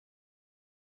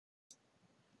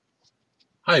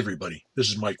Hi everybody, this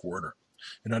is Mike Werner,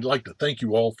 and I'd like to thank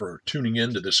you all for tuning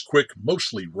in to this quick,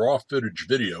 mostly raw footage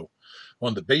video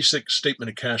on the basic statement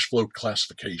of cash flow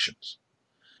classifications.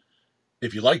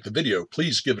 If you like the video,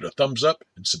 please give it a thumbs up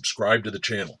and subscribe to the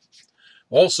channel.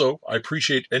 Also, I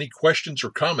appreciate any questions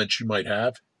or comments you might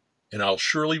have, and I'll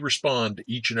surely respond to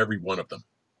each and every one of them.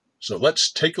 So let's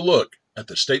take a look at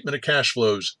the statement of cash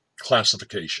flows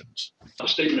classifications. The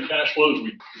statement of cash flows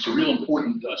is a real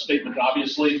important statement,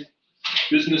 obviously.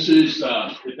 Businesses,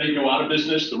 if they go out of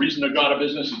business, the reason they go out of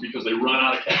business is because they run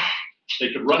out of cash.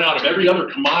 They could run out of every other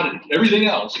commodity, everything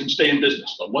else, and stay in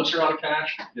business. But once they're out of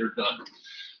cash, they're done.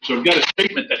 So we've got a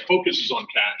statement that focuses on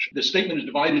cash. The statement is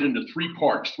divided into three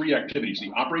parts, three activities: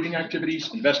 the operating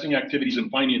activities, investing activities, and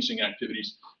financing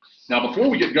activities. Now, before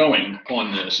we get going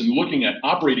on this and looking at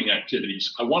operating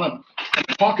activities, I want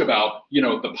to talk about,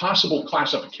 the possible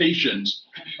classifications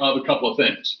of a couple of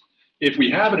things. If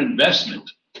we have an investment,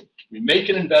 we make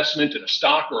an investment in a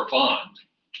stock or a bond.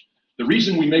 The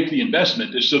reason we make the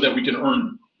investment is so that we can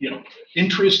earn,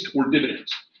 interest or dividends.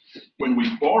 When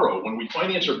we borrow, when we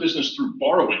finance our business through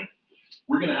borrowing,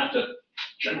 we're going to have to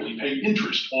generally pay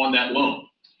interest on that loan.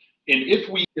 And if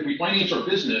we finance our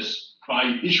business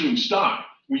by issuing stock,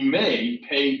 we may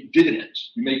pay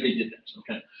dividends.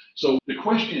 Okay? So the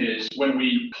question is, when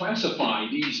we classify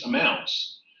these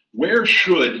amounts, where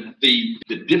should the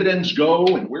dividends go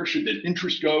and where should the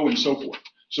interest go and so forth?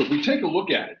 So if we take a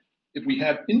look at it, if we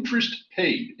have interest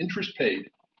paid,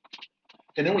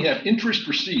 and then we have interest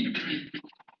received,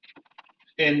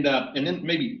 and then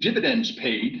maybe dividends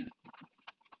paid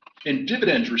and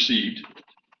dividends received,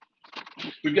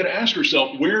 we've got to ask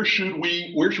ourselves, where should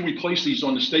we place these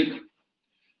on the statement?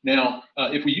 Now,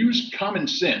 if we use common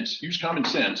sense,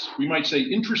 we might say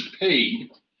interest paid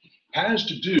has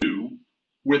to do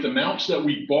with amounts that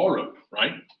we borrowed,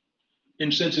 right?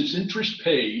 And since it's interest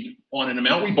paid on an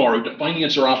amount we borrowed to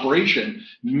finance our operation,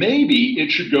 maybe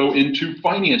it should go into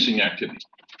financing activities.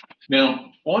 Now,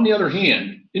 on the other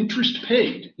hand, interest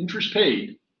paid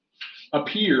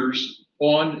appears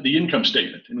on the income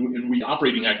statement, and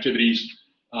operating activities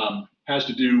has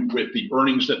to do with the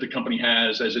earnings that the company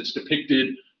has as it's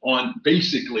depicted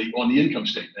basically on the income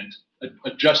statement,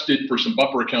 adjusted for some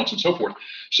buffer accounts and so forth.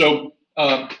 So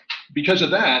because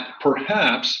of that,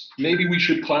 perhaps maybe we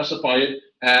should classify it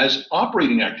as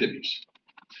operating activities.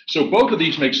 So both of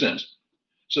these make sense.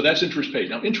 So that's interest paid.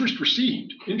 Now, interest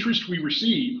received,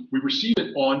 we receive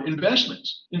it on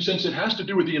investments. And since it has to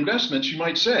do with the investments, you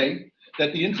might say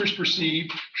that the interest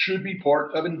received should be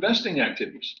part of investing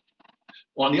activities.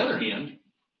 On the other hand,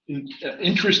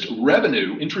 interest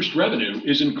revenue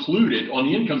is included on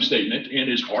the income statement and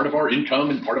is part of our income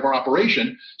and part of our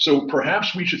operation. So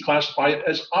perhaps we should classify it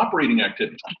as operating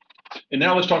activity. And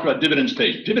now let's talk about dividends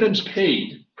paid. Dividends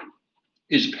paid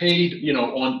is paid,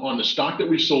 on the stock that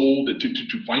we sold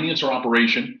to finance our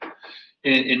operation.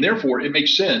 And therefore, it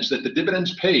makes sense that the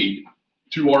dividends paid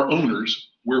to our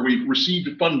owners, where we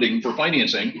received funding for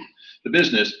financing the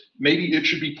business, maybe it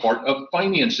should be part of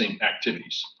financing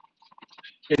activities.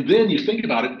 And then you think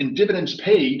about it, and dividends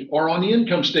paid are on the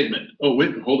income statement. Oh,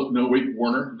 wait, hold up. No, wait,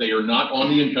 Werner, they are not on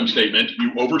the income statement.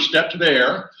 You overstepped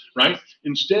there, right?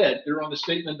 Instead, they're on the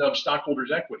statement of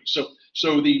stockholders' equity.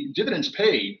 So the dividends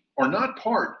paid are not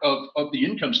part of the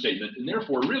income statement, and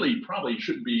therefore really probably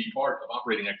shouldn't be part of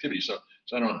operating activity. So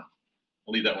I don't know.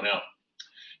 I'll leave that one out.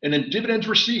 And then dividends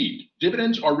received.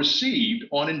 Dividends are received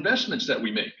on investments that we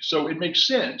make. So it makes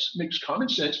sense, makes common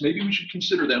sense. Maybe we should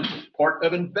consider them part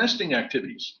of investing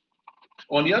activities.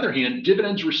 On the other hand,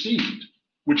 dividends received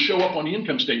would show up on the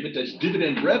income statement as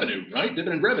dividend revenue, right?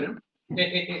 Dividend revenue.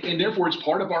 And therefore, it's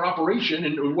part of our operation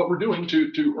and what we're doing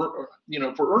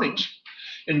for earnings.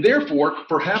 And therefore,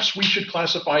 perhaps we should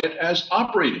classify it as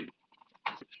operating.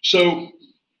 So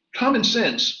common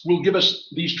sense will give us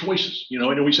these choices,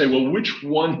 and we say, well, which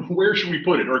one, where should we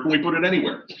put it? Or can we put it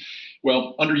anywhere?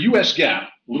 Well, under US GAAP, a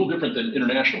little different than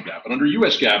international GAAP, but under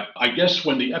US GAAP, I guess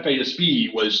when the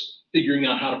FASB was figuring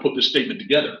out how to put this statement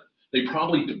together, they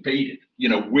probably debated,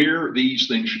 where these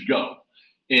things should go.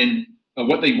 And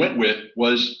what they went with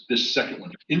was this second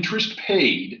one. Interest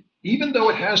paid, even though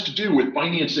it has to do with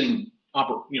financing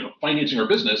our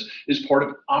business, is part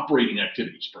of operating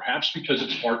activities, perhaps because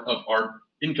it's part of our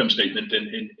income statement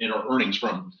and our earnings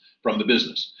from the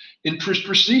business. Interest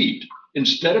received,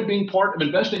 instead of being part of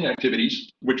investing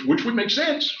activities, which would make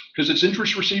sense because it's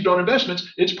interest received on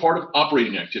investments, it's part of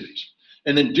operating activities.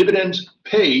 And then dividends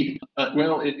paid,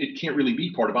 it can't really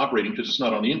be part of operating because it's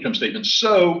not on the income statement.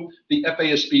 So the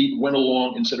FASB went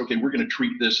along and said, okay, we're going to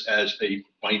treat this as a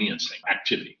financing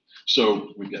activity. So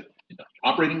we've got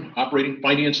operating,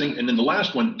 financing, and then the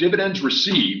last one, dividends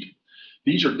received.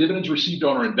 These are dividends received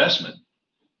on our investment.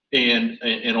 And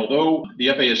although the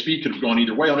FASB could have gone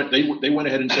either way on it, they went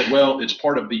ahead and said, well, it's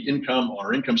part of the income on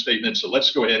our income statement, so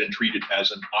let's go ahead and treat it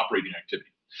as an operating activity.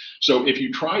 So if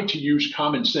you try to use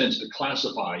common sense to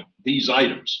classify these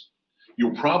items,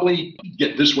 you'll probably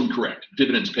get this one correct,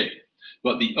 dividends paid.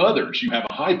 But the others, you have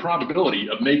a high probability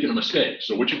of making a mistake.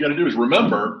 So what you've got to do is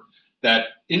remember that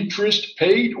interest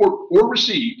paid or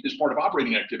received is part of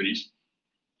operating activities,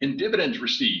 and dividends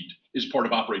received is part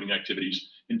of operating activities,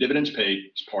 and dividends paid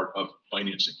is part of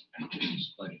financing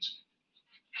activities.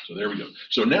 So there we go.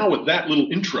 So now with that little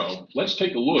intro, let's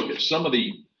take a look at some of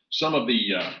the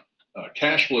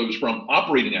cash flows from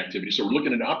operating activities. So we're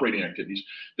looking at operating activities.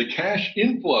 The cash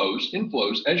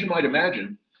inflows, as you might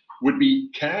imagine, would be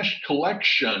cash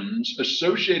collections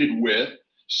associated with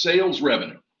sales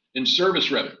revenue and service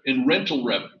revenue and rental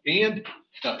revenue and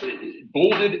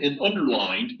bolded and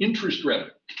underlined interest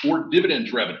revenue or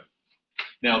dividends revenue.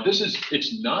 Now,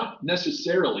 it's not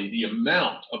necessarily the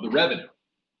amount of the revenue,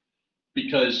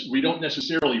 because we don't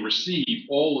necessarily receive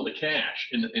all of the cash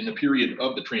in the period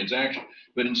of the transaction,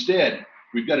 but instead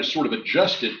we've got to sort of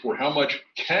adjust it for how much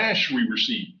cash we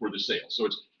receive for the sale. So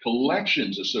it's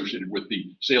collections associated with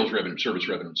the sales revenue, service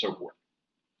revenue, and so forth.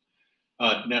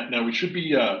 Now we should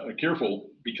be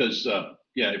careful, because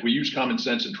if we use common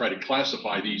sense and try to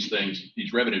classify these things,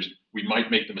 these revenues, we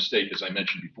might make the mistake, as I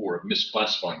mentioned before, of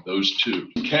misclassifying those two.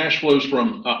 Cash flows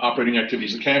from operating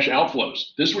activities, the cash outflows.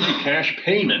 This would be cash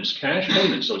payments.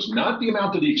 So it's not the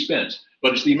amount of the expense,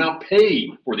 but it's the amount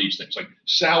paid for these things, like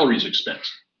salaries expense.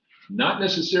 Not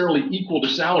necessarily equal to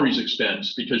salaries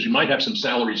expense, because you might have some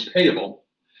salaries payable,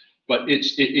 but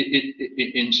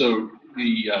and so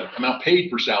the amount paid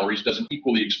for salaries doesn't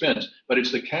equal the expense, but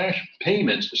it's the cash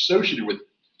payments associated with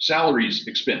salaries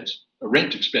expense,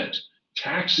 rent expense,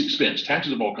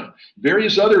 taxes of all kinds,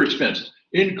 various other expenses,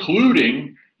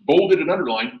 including bolded and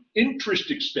underlined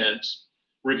interest expense,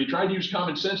 where if you try to use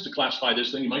common sense to classify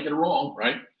this thing, you might get it wrong,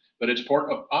 right? But it's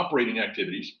part of operating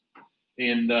activities.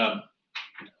 And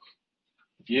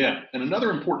and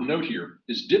another important note here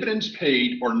is dividends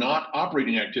paid are not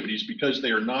operating activities, because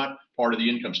they are not part of the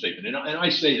income statement. And I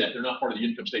say that they're not part of the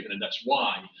income statement, and that's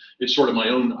why it's sort of my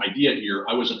own idea here.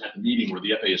 I wasn't at the meeting where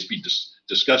the FASB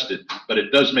discussed it, but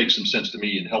it does make some sense to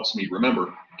me and helps me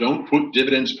remember. Don't put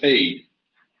dividends paid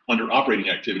under operating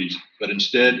activities, but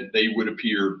instead they would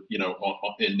appear,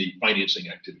 in the financing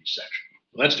activities section.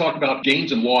 Let's talk about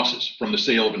gains and losses from the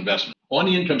sale of investment. On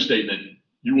the income statement,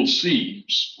 you will see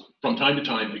from time to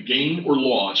time a gain or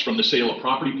loss from the sale of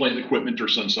property, plant, and equipment, or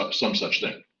some such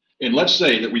thing. And let's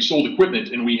say that we sold equipment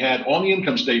and we had on the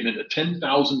income statement a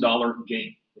 $10,000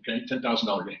 gain, okay,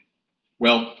 $10,000 gain.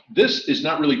 Well, this is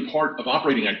not really part of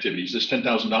operating activities, this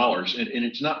 $10,000, and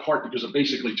it's not part because of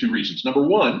basically two reasons. Number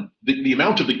one, the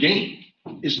amount of the gain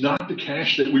is not the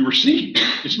cash that we received.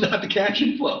 It's not the cash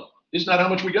inflow. It's not how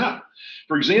much we got.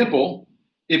 For example,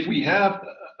 if we have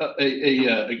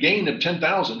a gain of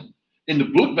 10,000 and the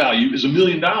book value is $1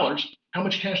 million, how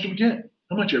much cash do we get?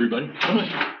 How much, everybody? How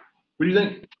much? What do you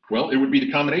think? Well, it would be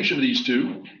the combination of these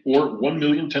two, or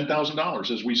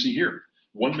 $1,010,000, as we see here.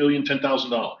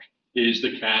 $1,010,000 is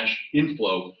the cash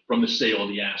inflow from the sale of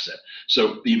the asset.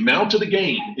 So the amount of the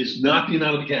gain is not the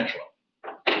amount of the cash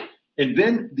flow. And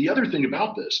then the other thing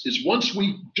about this is, once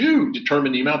we do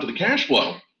determine the amount of the cash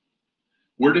flow,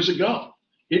 where does it go?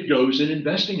 It goes in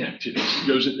investing activities. It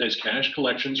goes as cash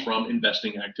collections from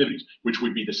investing activities, which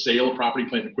would be the sale of property,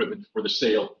 plant, and equipment, or the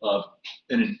sale of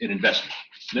an investment.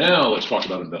 Now let's talk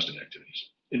about investing activities.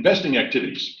 Investing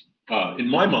activities, in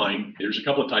my mind, there's a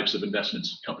couple of types of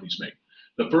investments companies make.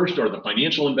 The first are the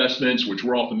financial investments, which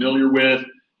we're all familiar with.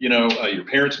 Your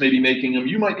parents may be making them,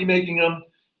 you might be making them.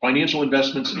 Financial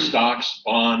investments in stocks,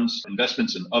 bonds,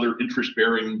 investments in other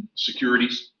interest-bearing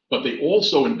securities, but they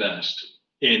also invest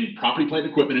in property, plant,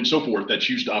 equipment, and so forth that's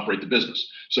used to operate the business.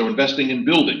 So investing in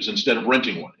buildings instead of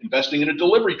renting one, investing in a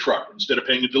delivery truck instead of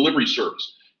paying a delivery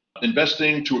service,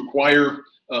 investing to acquire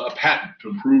a patent to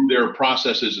improve their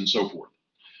processes and so forth.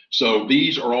 So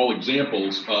these are all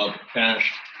examples of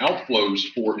cash outflows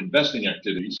for investing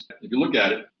activities. If you look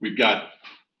at it, we've got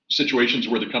situations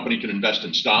where the company can invest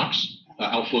in stocks,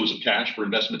 outflows of cash for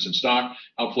investments in stock,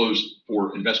 outflows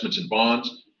for investments in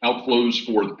bonds, outflows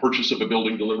for the purchase of a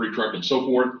building, delivery truck, and so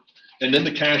forth. And then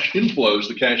the cash inflows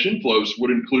would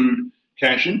include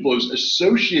cash inflows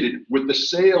associated with the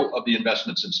sale of the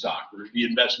investments in stock, or the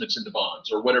investments into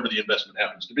bonds, or whatever the investment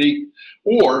happens to be,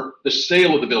 or the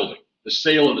sale of the building, the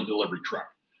sale of the delivery truck,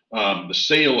 the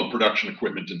sale of production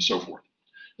equipment, and so forth.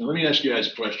 Now let me ask you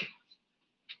guys a question.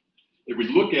 If we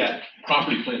look at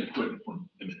property, plant, equipment for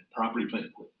a minute, property, plant,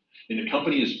 equipment, and the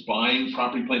company is buying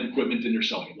property, plant, and equipment, and they're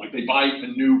selling it. Like they buy a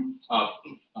new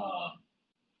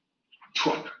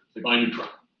truck. They buy a new truck.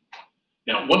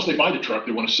 Now, once they buy the truck,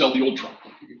 they want to sell the old truck.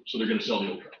 So they're going to sell the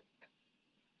old truck.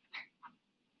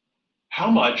 How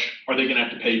much are they going to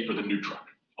have to pay for the new truck?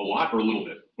 A lot or a little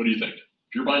bit? What do you think?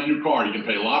 If you're buying a new car, you can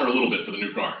pay a lot or a little bit for the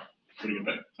new car? What are you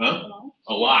going to pay? Huh?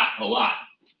 A lot.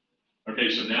 Okay,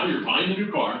 so now you're buying the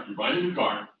new car. You're buying a new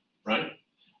car, right?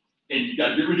 And you got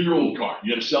to get rid of your old car.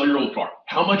 You got to sell your old car.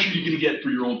 How much are you going to get for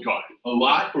your old car? A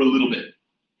lot or a little bit?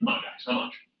 Come on, guys. How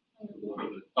much?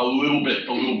 A little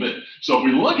bit. So if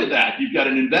we look at that, you've got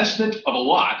an investment of a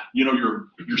lot. You know, your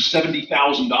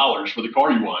 $70,000 for the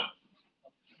car you want.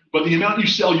 But the amount you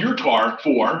sell your car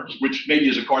for, which maybe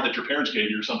is a car that your parents gave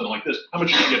you or something like this, how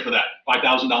much do you get for that?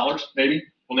 $5,000 maybe?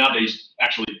 Well, nowadays,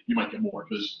 actually, you might get more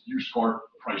because used car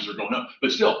prices are going up.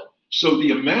 But still, so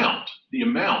the amount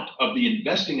of the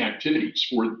investing activities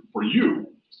for you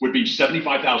would be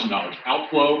 $75,000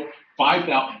 outflow,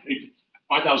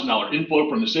 $5,000 inflow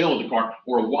from the sale of the car,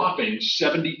 or a whopping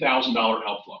 $70,000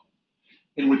 outflow.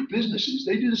 And with businesses,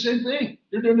 they do the same thing.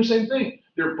 They're doing the same thing.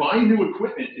 They're buying new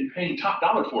equipment and paying top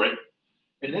dollar for it,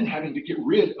 and then having to get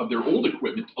rid of their old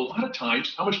equipment. A lot of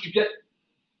times, how much can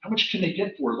they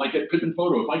get for it? Like at Pittman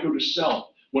Photo, if I go to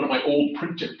sell one of my old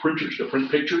printers to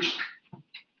print pictures,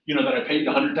 you know, that I paid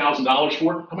 $100,000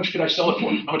 for, how much could I sell it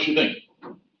for? How much do you think?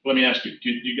 Let me ask you, do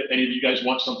you get any of you guys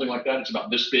want something like that? It's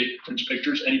about this big, prints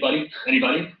pictures. Anybody?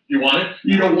 You want it?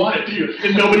 You don't want it, do you?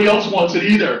 And nobody else wants it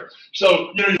either.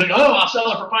 So, you know, you think, oh, I'll sell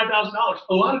it for $5,000.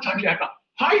 A lot of times you have to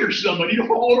hire somebody to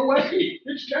haul it away.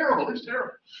 It's terrible.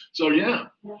 So, yeah.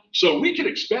 So we can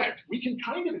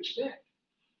kind of expect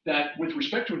that with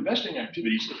respect to investing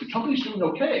activities, if the company's doing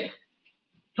okay,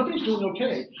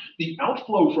 the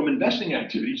outflow from investing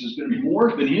activities is going to be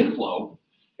more than the inflow.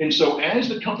 And so as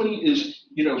the company is,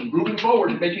 you know, moving forward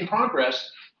and making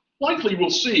progress, likely we'll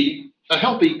see a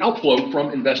healthy outflow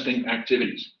from investing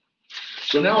activities.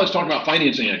 So now let's talk about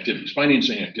financing activities.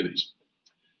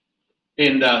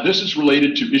 And this is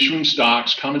related to issuing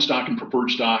stocks, common stock and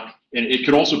preferred stock. And it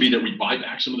could also be that we buy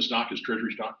back some of the stock as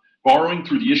treasury stock, borrowing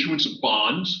through the issuance of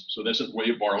bonds. So that's a way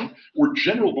of borrowing, or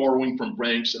general borrowing from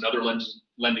banks and other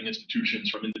lending institutions,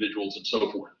 from individuals and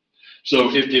so forth. So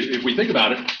if we think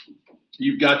about it,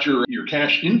 you've got your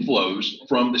cash inflows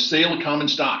from the sale of common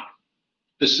stock,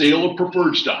 the sale of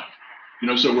preferred stock. You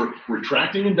know, so we're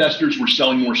attracting investors, we're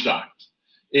selling more stock.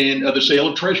 And the sale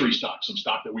of treasury stock, some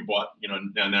stock that we bought, you know,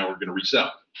 now we're going to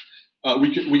resell.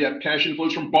 We have cash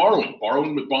inflows from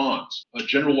borrowing with bonds,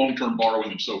 general long-term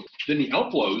borrowing, and so forth. Then the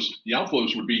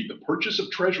outflows would be the purchase of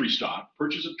treasury stock,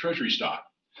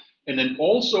 and then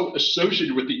also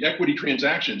associated with the equity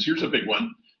transactions. Here's a big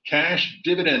one: cash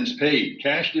dividends paid.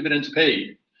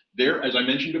 They're, as I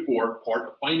mentioned before, part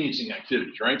of financing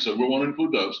activities, right? So we want to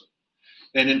include those.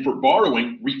 And then for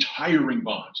borrowing, retiring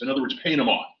bonds. In other words, paying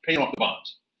off the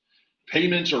bonds.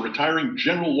 Payments or retiring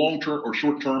general long-term or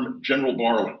short-term general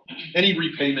borrowing. Any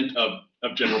repayment of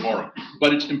general borrowing.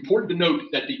 But it's important to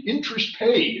note that the interest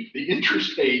paid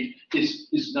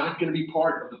is not going to be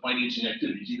part of the financing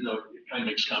activities, even though it kind of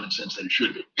makes common sense that it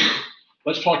should be.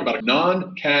 Let's talk about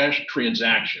non-cash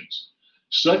transactions,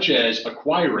 such as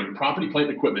acquiring property, plant,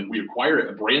 and equipment. We acquire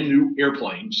a brand new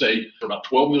airplane, say for about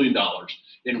 $12 million,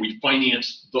 and we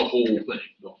finance the whole thing.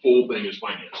 The whole thing is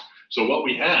financed. So what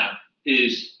we have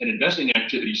is an investing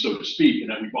activity, so to speak, in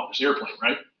that we bought this airplane,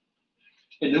 right?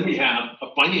 And then we have a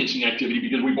financing activity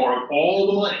because we borrowed all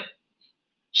the money.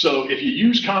 So if you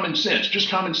use common sense, just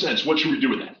common sense, what should we do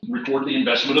with that? Record the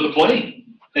investment of the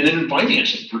plane, and then in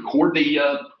financing, record the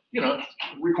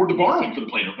borrowing for the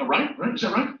plane, right? Is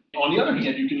that right? On the other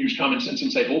hand, you can use common sense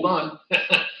and say, hold on,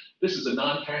 this is a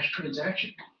non-cash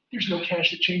transaction. There's no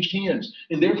cash that changed hands,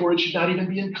 and therefore it should not even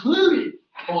be included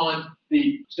on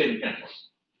the statement of cash flows.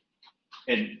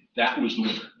 And that was the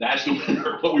winner. That's the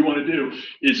winner. What we want to do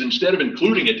is, instead of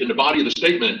including it in the body of the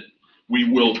statement, we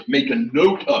will make a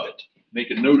note of it.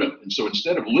 And so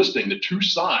instead of listing the two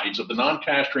sides of the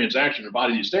non-cash transaction in the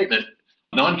body of the statement,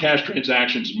 non-cash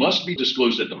transactions must be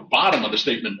disclosed at the bottom of the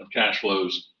statement of cash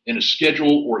flows in a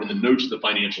schedule or in the notes of the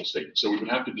financial statement. So we would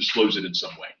have to disclose it in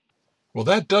some way. Well,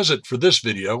 that does it for this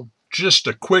video. Just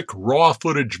a quick raw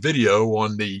footage video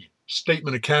on the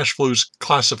statement of cash flows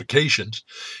classifications,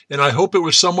 and I hope it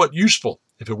was somewhat useful.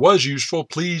 If it was useful,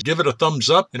 please give it a thumbs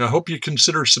up, and I hope you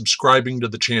consider subscribing to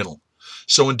the channel.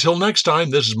 So until next time,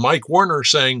 this is Mike Warner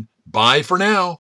saying bye for now.